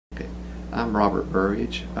I'm Robert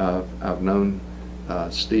Burrage. I've known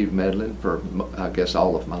Steve Medlin for, I guess,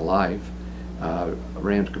 all of my life. I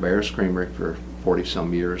ran Cabarrus Creamery for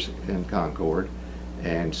 40-some years in Concord,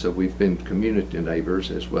 and so we've been community neighbors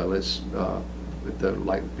as well as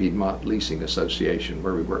the Piedmont Leasing Association,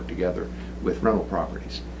 where we work together with rental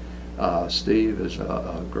properties. Steve is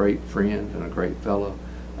a great friend and a great fellow.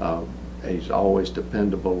 He's always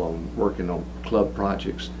dependable on working on club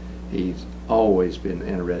projects. He's always been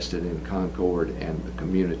interested in Concord and the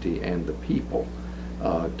community and the people,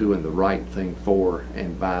 doing the right thing for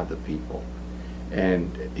and by the people.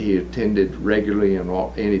 And he attended regularly in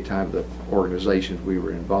any time the organizations we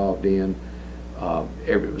were involved in.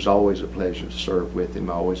 It was always a pleasure to serve with him.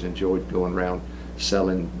 I always enjoyed going around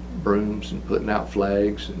selling brooms and putting out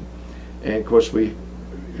flags, and of course we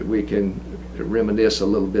can reminisce a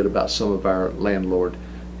little bit about some of our landlord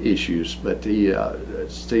issues, but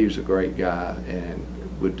Steve's a great guy and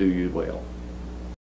would do you well.